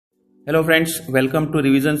Hello friends, welcome to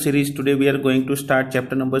revision series. Today we are going to start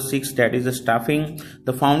chapter number 6, that is staffing.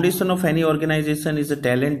 The foundation of any organization is a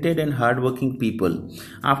talented and hardworking people.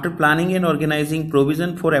 After planning and organizing,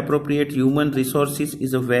 provision for appropriate human resources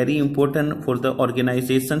is a very important for the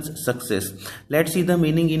organization's success. Let's see the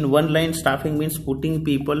meaning in one line. Staffing means putting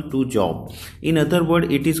people to job. In other words,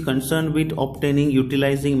 it is concerned with obtaining,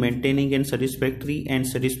 utilizing, maintaining and satisfactory and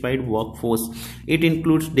satisfied workforce. It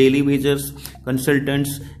includes daily wages,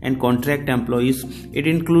 consultants and contract employees. It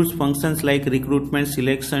includes functions like recruitment,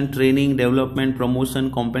 selection, training, development, promotion,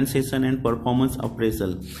 compensation and performance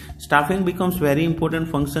appraisal. Staffing becomes very important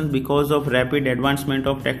function because of rapid advancement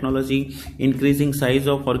of technology, increasing size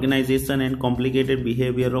of organization and complicated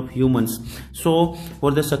behavior of humans. So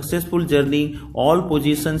for the successful journey, all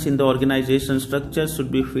positions in the organization structure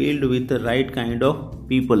should be filled with the right kind of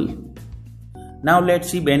people. Now let's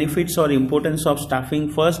see benefits or importance of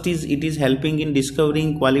staffing. First is it is helping in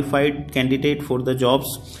discovering qualified candidate for the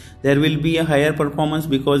jobs. There will be a higher performance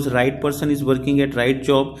because right person is working at right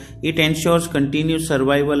job. It ensures continuous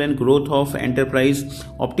survival and growth of enterprise.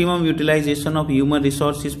 Optimum utilization of human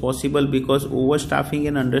resource is possible because overstaffing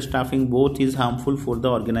and understaffing both is harmful for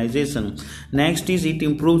the organization. Next is it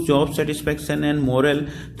improves job satisfaction and morale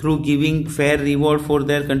through giving fair reward for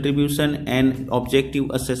their contribution and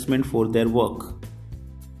objective assessment for their work.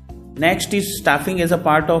 Next is staffing as a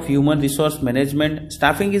part of human resource management.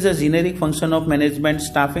 Staffing is a generic function of management.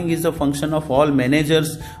 Staffing is a function of all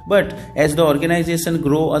managers, but as the organization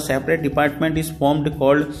grows, a separate department is formed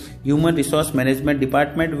called Human Resource Management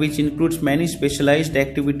Department, which includes many specialized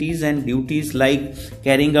activities and duties like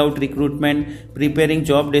carrying out recruitment, preparing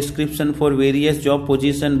job description for various job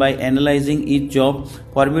positions by analyzing each job,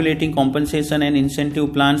 formulating compensation and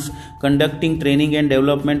incentive plans, conducting training and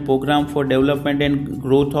development program for development and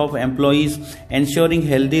growth of employees, ensuring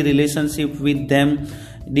healthy relationship with them,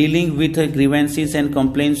 dealing with grievances and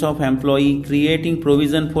complaints of employee, creating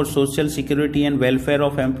provision for social security and welfare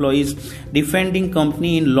of employees, defending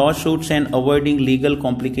company in lawsuits and avoiding legal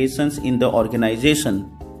complications in the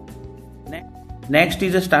organization. Next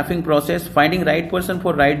is a staffing process. Finding right person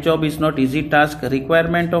for right job is not easy task.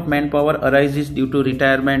 Requirement of manpower arises due to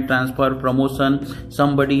retirement, transfer, promotion.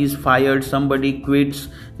 Somebody is fired, somebody quits,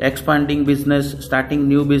 expanding business, starting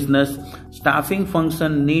new business. Staffing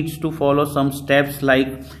function needs to follow some steps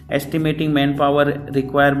like estimating manpower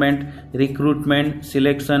requirement, recruitment,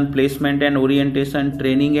 selection, placement and orientation,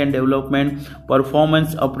 training and development,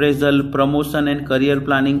 performance appraisal, promotion and career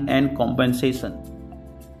planning and compensation.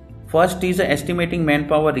 First is estimating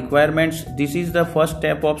manpower requirements. This is the first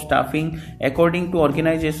step of staffing. According to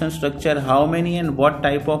organization structure, how many and what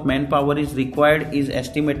type of manpower is required is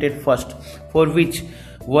estimated first, for which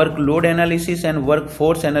workload analysis and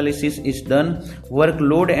workforce analysis is done.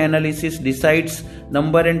 Workload analysis decides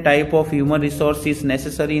number and type of human resources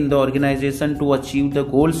necessary in the organization to achieve the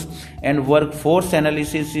goals, and workforce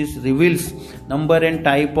analysis reveals number and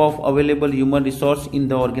type of available human resource in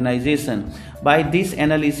the organization. By this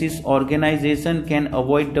analysis, organization can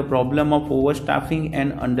avoid the problem of overstaffing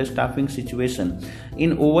and understaffing situation.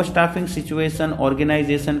 In overstaffing situation,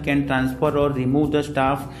 organization can transfer or remove the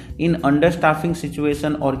staff. In understaffing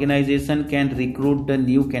situation, organization can recruit the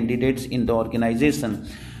new candidates in the organization.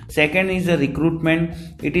 Second is the recruitment.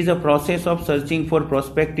 It is a process of searching for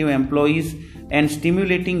prospective employees and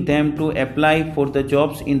stimulating them to apply for the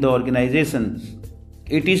jobs in the organization.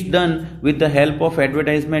 It is done with the help of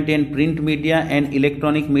advertisement in print media and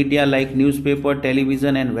electronic media like newspaper,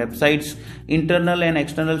 television and websites. Internal and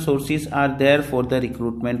external sources are there for the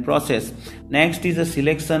recruitment process. Next is a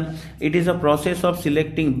selection. It is a process of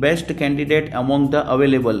selecting best candidate among the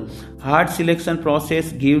available. Hard selection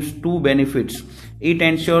process gives two benefits. It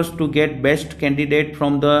ensures to get best candidate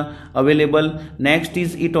from the available. Next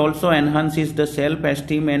is it also enhances the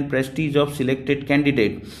self-esteem and prestige of selected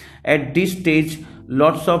candidate. At this stage,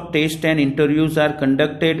 lots of tests and interviews are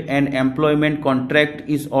conducted and employment contract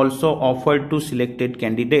is also offered to selected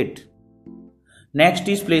candidate. Next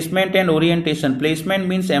is placement and orientation. Placement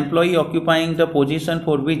means employee occupying the position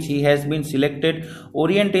for which he has been selected.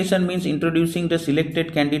 Orientation means introducing the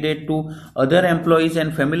selected candidate to other employees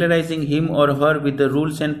and familiarizing him or her with the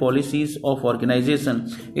rules and policies of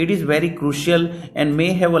organization. It is very crucial and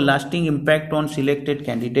may have a lasting impact on selected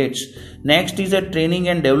candidates. Next is a training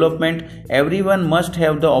and development. Everyone must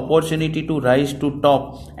have the opportunity to rise to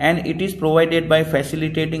top, and it is provided by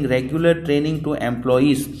facilitating regular training to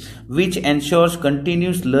employees, which ensures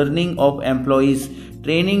continuous learning of employees.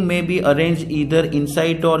 Training may be arranged either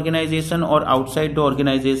inside the organization or outside the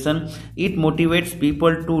organization. It motivates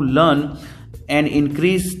people to learn and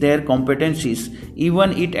increase their competencies.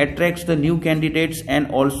 Even it attracts the new candidates and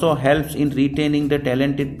also helps in retaining the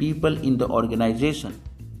talented people in the organization.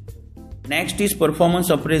 Next is performance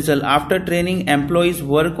appraisal. After training, employees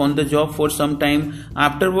work on the job for some time.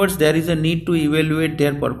 Afterwards, there is a need to evaluate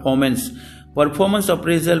their performance. Performance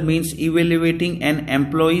appraisal means evaluating an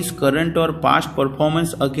employee's current or past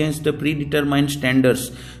performance against the predetermined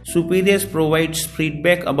standards. Superiors provides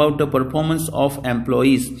feedback about the performance of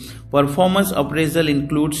employees. Performance appraisal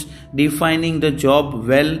includes defining the job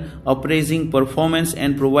well, appraising performance,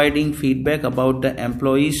 and providing feedback about the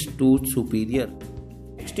employees to superior.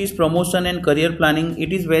 Next is promotion and career planning.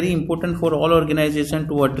 It is very important for all organizations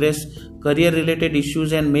to address career related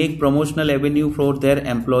issues and make promotional avenue for their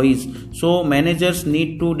employees. So managers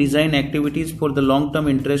need to design activities for the long term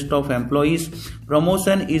interest of employees.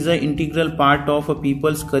 Promotion is an integral part of a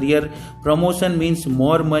people's career. Promotion means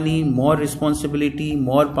more money, more responsibility,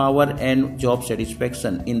 more power, and job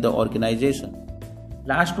satisfaction in the organization.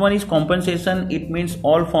 Last one is compensation. It means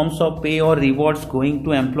all forms of pay or rewards going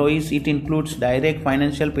to employees. It includes direct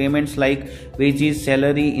financial payments like wages,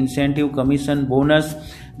 salary, incentive, commission, bonus.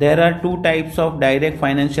 There are two types of direct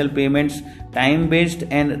financial payments: time based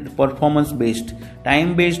and performance based.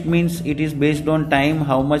 Time based means it is based on time,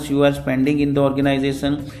 how much you are spending in the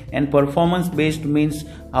organization, and performance based means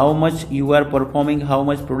how much you are performing, how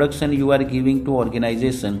much production you are giving to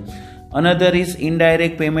organization. Another is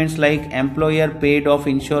indirect payments like employer paid off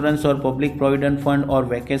insurance or public provident fund or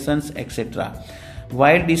vacations, etc.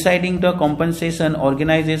 While deciding the compensation,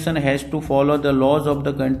 organization has to follow the laws of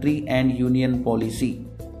the country and union policy.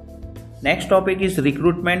 Next topic is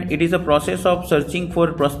recruitment. It is a process of searching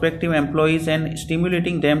for prospective employees and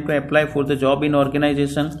stimulating them to apply for the job in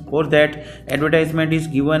organization. For that, advertisement is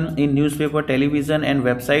given in newspaper, television, and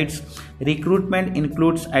websites. Recruitment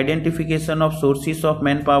includes identification of sources of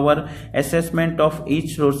manpower, assessment of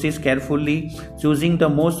each sources carefully, choosing the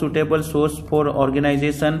most suitable source for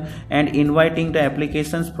organization, and inviting the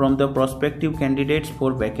applications from the prospective candidates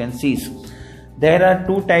for vacancies. There are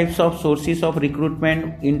two types of sources of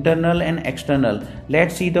recruitment, internal and external.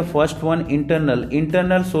 Let's see the first one, internal.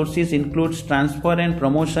 Internal sources includes transfer and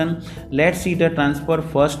promotion. Let's see the transfer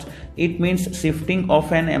first. It means shifting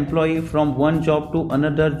of an employee from one job to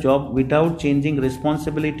another job without changing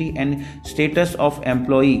responsibility and status of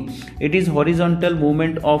employee. It is horizontal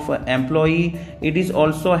movement of employee. It is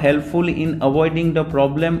also helpful in avoiding the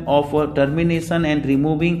problem of termination and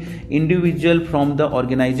removing individual from the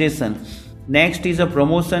organization. Next is a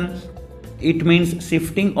promotion. It means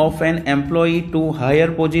shifting of an employee to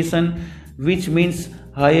higher position, which means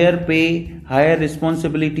higher pay, higher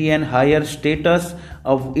responsibility, and higher status.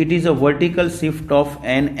 It is a vertical shift of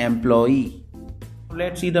an employee.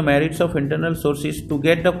 Let's see the merits of internal sources. To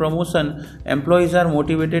get the promotion, employees are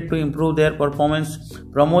motivated to improve their performance.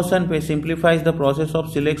 Promotion simplifies the process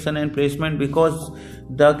of selection and placement because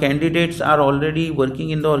the candidates are already working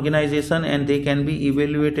in the organization and they can be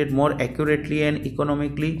evaluated more accurately and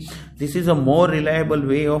economically. This is a more reliable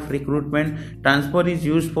way of recruitment. Transfer is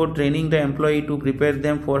used for training the employee to prepare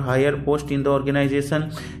them for higher post in the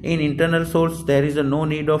organization. In internal source, there is no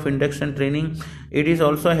need of induction training. It is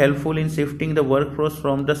also helpful in shifting the workforce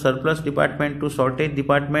from the surplus department to shortage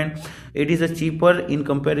department. It is cheaper in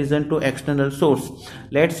comparison to external source.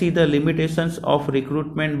 Let's see the limitations of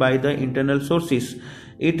recruitment by the internal sources.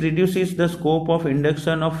 It reduces the scope of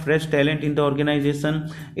induction of fresh talent in the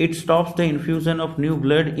organization. It stops the infusion of new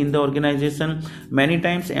blood in the organization. Many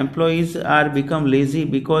times employees are become lazy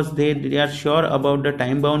because they are sure about the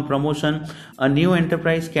time-bound promotion. A new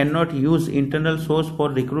enterprise cannot use internal source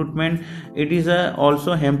for recruitment. It is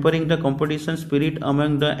also hampering the competition spirit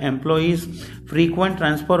among the employees. Frequent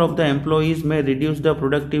transfer of the employees may reduce the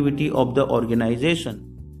productivity of the organization.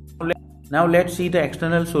 Now let's see the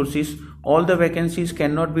external sources. All the vacancies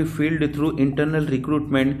cannot be filled through internal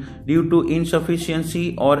recruitment due to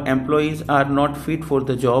insufficiency or employees are not fit for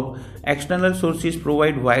the job. External sources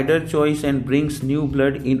provide wider choice and brings new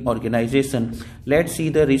blood in organization. Let's see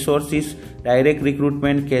the resources: direct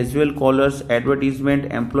recruitment, casual callers,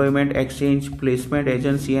 advertisement, employment exchange, placement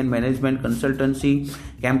agency and management consultancy,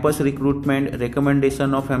 campus recruitment,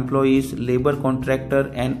 recommendation of employees, labor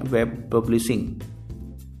contractor, and web publishing.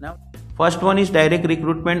 Now, first one is direct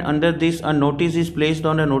recruitment. Under this, a notice is placed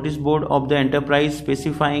on a notice board of the enterprise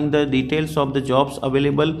specifying the details of the jobs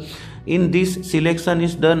available. In this, selection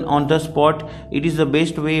is done on the spot. It is the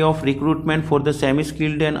best way of recruitment for the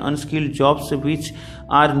semi-skilled and unskilled jobs which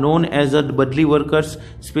are known as the badli workers.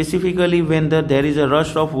 Specifically, when there is a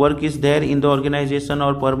rush of work is there in the organization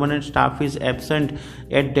or permanent staff is absent,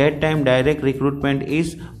 at that time direct recruitment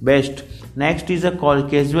is best. Next is a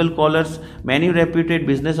casual callers. Many reputed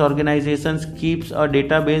business organizations keeps a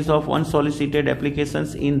database of unsolicited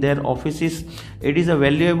applications in their offices. It is a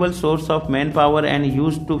valuable source of manpower and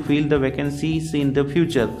used to fill the vacancies in the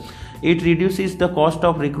future. It reduces the cost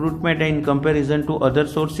of recruitment in comparison to other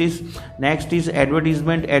sources. Next is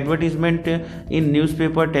advertisement. Advertisement in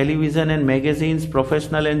newspaper, television and magazines,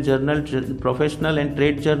 professional and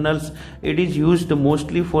trade journals. It is used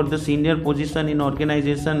mostly for the senior position in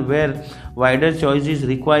organization where wider choice is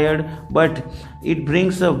required, but it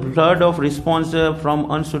brings a flood of response from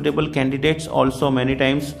unsuitable candidates also many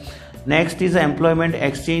times. Next is employment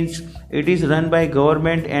exchange. It is run by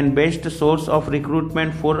government and best source of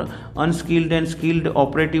recruitment for unskilled and skilled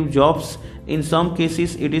operative jobs. In some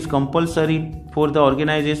cases, it is compulsory for the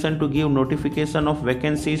organization to give notification of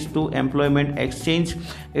vacancies to employment exchange.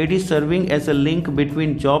 It is serving as a link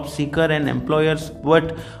between job seeker and employers,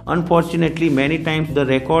 but unfortunately many times the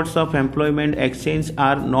records of employment exchange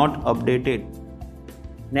are not updated.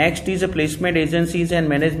 Next is placement agencies and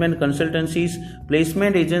management consultancies.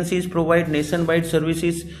 Placement agencies provide nationwide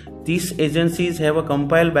services. These agencies have a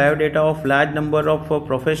compiled biodata of large number of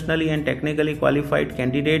professionally and technically qualified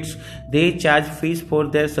candidates. They charge fees for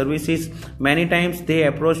their services. Many times they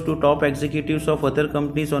approach to top executives of other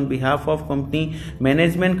companies on behalf of company.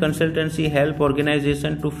 Management consultancy help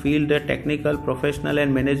organization to fill the technical, professional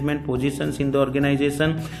and management positions in the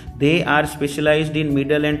organization. They are specialized in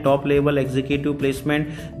middle and top level executive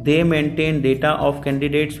placement. They maintain data of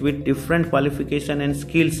candidates with different qualification and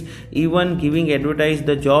skills, even giving advertise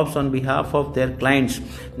the jobs on behalf of their clients.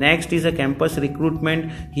 Next is a campus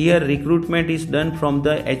recruitment. Here recruitment is done from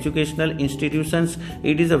the educational institutions.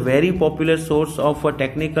 It is a very popular source of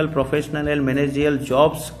technical, professional and managerial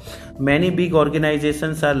jobs. Many big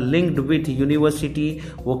organizations are linked with university,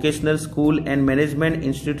 vocational school and management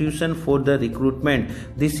institution for the recruitment.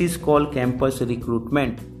 This is called campus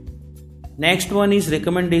recruitment. Next one is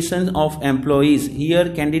recommendations of employees. Here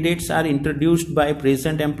candidates are introduced by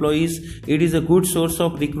present employees. It is a good source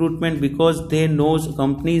of recruitment because they knows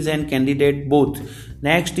companies and candidate both.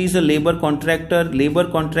 Next is a labor contractor. Labor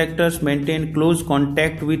contractors maintain close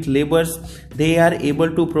contact with laborers. They are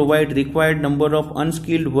able to provide required number of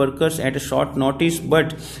unskilled workers at a short notice,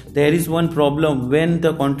 but there is one problem. When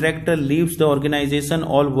the contractor leaves the organization,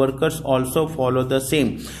 all workers also follow the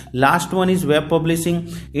same. Last one is web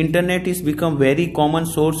publishing. Internet is become very common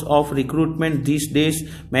source of recruitment these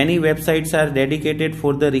days. Many websites are dedicated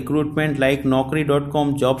for the recruitment like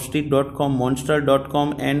Naukri.com, Jobstreet.com,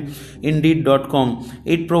 Monster.com and Indeed.com.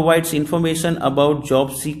 It provides information about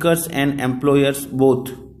job seekers and employers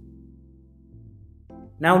both.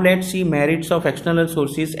 Now let's see merits of external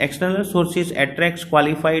sources. External sources attracts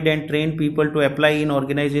qualified and trained people to apply in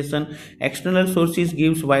organization. External sources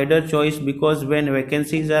gives wider choice because when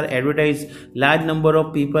vacancies are advertised, large number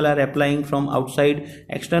of people are applying from outside.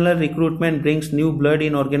 External recruitment brings new blood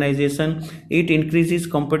in organization. It increases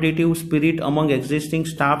competitive spirit among existing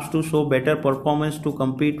staffs to show better performance to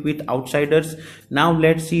compete with outsiders. Now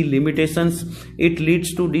let's see limitations. It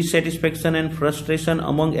leads to dissatisfaction and frustration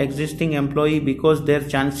among existing employees because their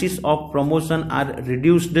chances of promotion are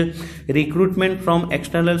reduced. Recruitment from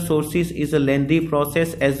external sources is a lengthy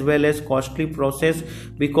process as well as costly process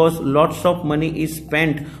because lots of money is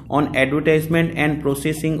spent on advertisement and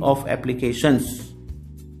processing of applications.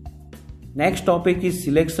 Next topic is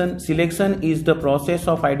selection. Selection is the process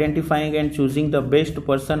of identifying and choosing the best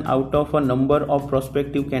person out of a number of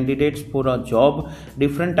prospective candidates for a job.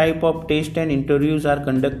 Different type of tests and interviews are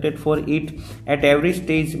conducted for it. At every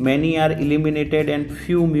stage, many are eliminated and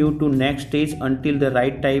few move to next stage until the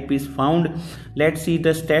right type is found. Let's see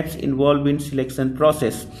the steps involved in selection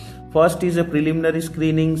process. First is a preliminary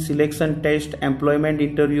screening, selection test, employment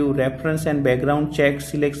interview, reference and background check,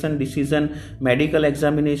 selection decision, medical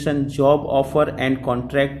examination, job offer and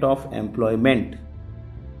contract of employment.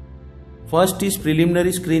 First is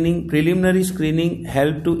preliminary screening. Preliminary screening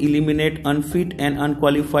help to eliminate unfit and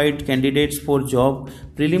unqualified candidates for job.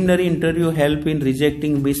 Preliminary interview help in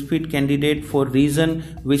rejecting misfit candidate for reason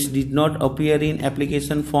which did not appear in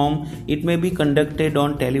application form. It may be conducted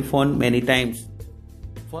on telephone many times.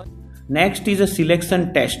 Next is a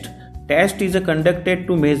selection test. Test is conducted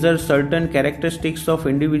to measure certain characteristics of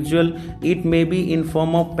individual. It may be in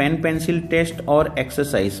form of pen pencil test or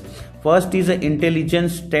exercise. First is an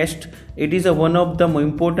intelligence test. It is one of the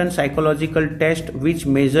important psychological tests which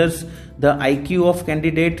measures the IQ of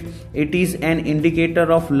candidate. It is an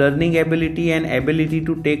indicator of learning ability and ability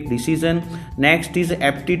to take decision. Next is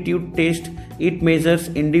aptitude test. It measures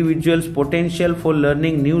individuals' potential for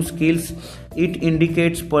learning new skills. It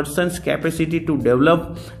indicates person's capacity to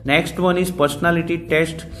develop. Next one is personality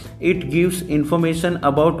test. It gives information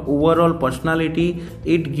about overall personality.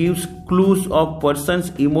 It gives clues of person's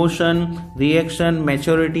emotion, reaction,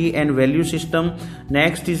 maturity and value system.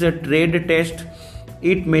 Next is a trade test.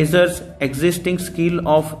 It measures existing skill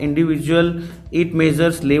of individual. It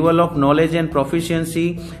measures level of knowledge and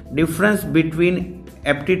proficiency. Difference between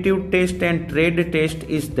aptitude test and trade test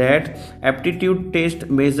is that aptitude test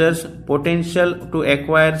measures potential to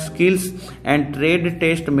acquire skills and trade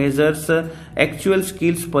test measures actual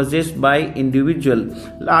skills possessed by individual.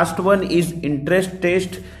 Last one is interest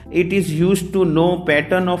test. It is used to know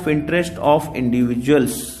pattern of interest of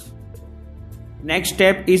individuals. Next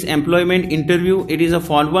step is employment interview. It is a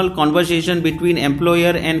formal conversation between employer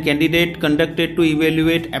and candidate conducted to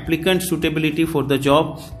evaluate applicant suitability for the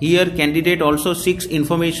job. Here, candidate also seeks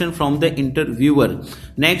information from the interviewer.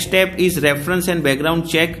 Next step is reference and background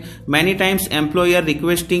check. Many times, employer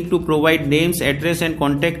requesting to provide names, address and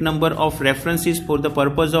contact number of references for the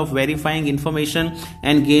purpose of verifying information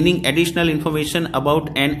and gaining additional information about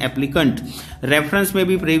an applicant. Reference may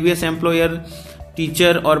be previous employer,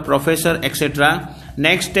 teacher or professor, etc.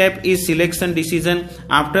 Next step is selection decision.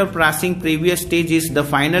 After passing previous stages, the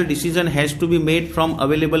final decision has to be made from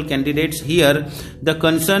available candidates. Here, the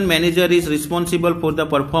concerned manager is responsible for the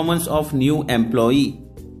performance of new employee.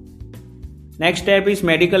 Next step is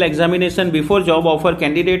medical examination. Before job offer,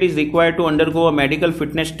 candidate is required to undergo a medical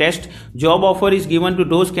fitness test. Job offer is given to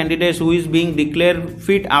those candidates who is being declared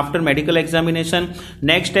fit after medical examination.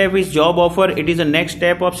 Next step is job offer. It is the next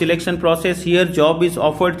step of selection process. Here job is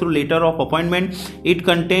offered through letter of appointment. It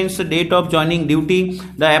contains the date of joining duty.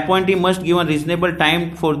 The appointee must give a reasonable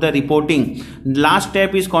time for the reporting. Last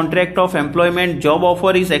step is contract of employment. Job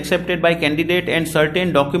offer is accepted by candidate and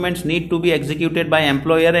certain documents need to be executed by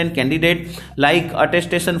employer and candidate, like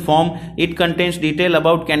attestation form. It contains detail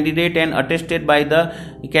about candidate and attested by the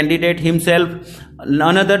candidate himself.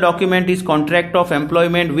 Another document is contract of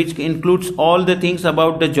employment, which includes all the things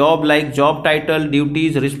about the job like job title,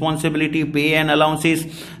 duties, responsibility, pay and allowances,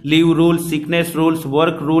 leave rules, sickness rules,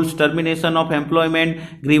 work rules, termination of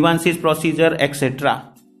employment, grievances procedure, etc.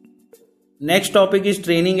 Next topic is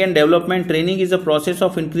training and development. Training is a process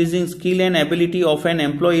of increasing skill and ability of an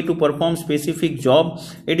employee to perform specific job.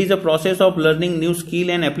 It is a process of learning new skill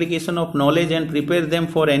and application of knowledge and prepare them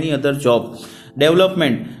for any other job.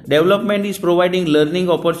 Development is providing learning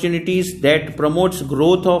opportunities that promotes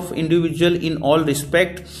growth of individual in all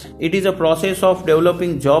respect. It is a process of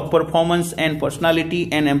developing job performance and personality,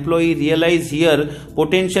 and employee realize here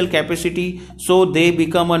potential capacity so they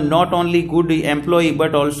become a not only good employee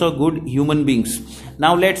but also good human beings.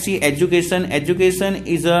 Now let's see education. Education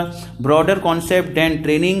is a broader concept than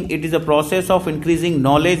training. It is a process of increasing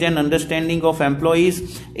knowledge and understanding of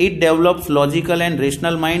employees. It develops logical and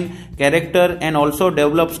rational mind, character, and also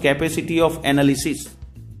develops capacity of analysis.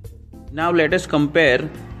 Now let us compare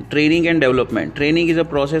training and development. Training is a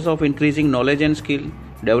process of increasing knowledge and skill.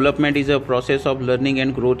 Development is a process of learning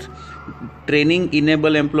and growth. Training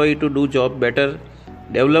enable employee to do job better.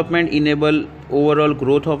 Development enable overall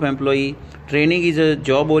growth of employee. Training is a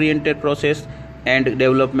job oriented process and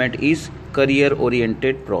development is career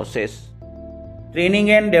oriented process.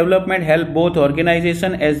 Training and development help both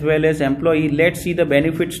organization as well as employee. Let's see the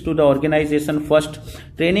benefits to the organization first.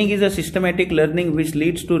 Training is a systematic learning which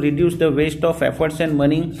leads to reduce the waste of efforts and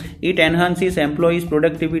money. It enhances employees'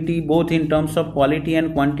 productivity both in terms of quality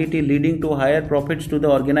and quantity, leading to higher profits to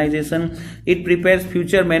the organization. It prepares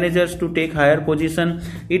future managers to take higher position.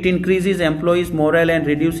 It increases employees' morale and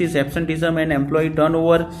reduces absenteeism and employee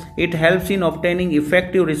turnover. It helps in obtaining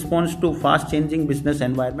effective response to fast changing business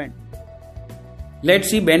environment.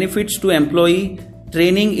 Let's see benefits to employee.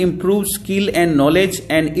 Training improves skill and knowledge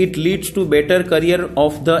and it leads to better career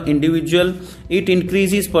of the individual. It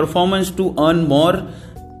increases performance to earn more.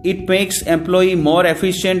 It makes employee more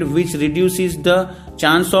efficient, which reduces the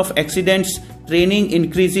chance of accidents. Training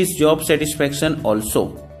increases job satisfaction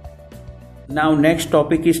also. Now next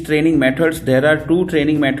topic is training methods. There are two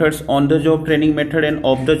training methods, on the job training method and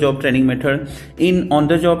off the job training method. In on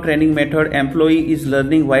the job training method, employee is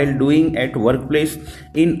learning while doing at workplace.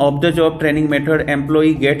 In off the job training method,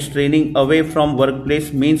 employee gets training away from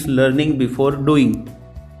workplace, means learning before doing.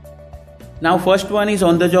 Now first one is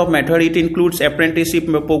on the job method. It includes apprenticeship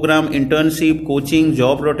program, internship, coaching,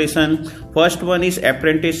 job rotation. First one is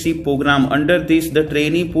apprenticeship program. Under this, the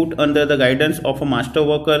trainee put under the guidance of a master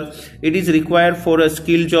worker. It is required for a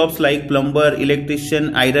skilled jobs like plumber,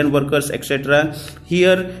 electrician, iron workers, etc.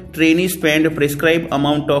 Here trainees spend a prescribed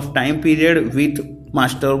amount of time period with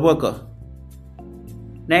master worker.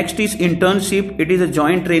 Next is internship. It is a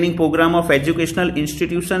joint training program of educational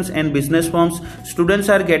institutions and business firms. Students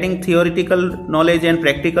are getting theoretical knowledge and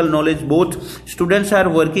practical knowledge both. Students are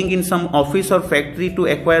working in some office or factory to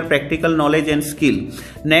acquire practical knowledge and skill.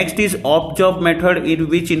 Next is off-job method,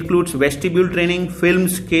 which includes vestibule training,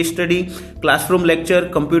 films, case study, classroom lecture,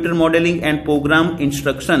 computer modeling and program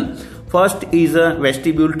instruction. First is a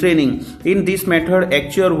vestibule training. In this method,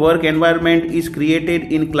 actual work environment is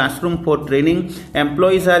created in classroom for training.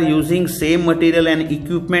 Employees are using same material and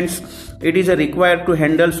equipments. It is required to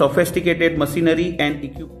handle sophisticated machinery and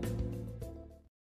equipment.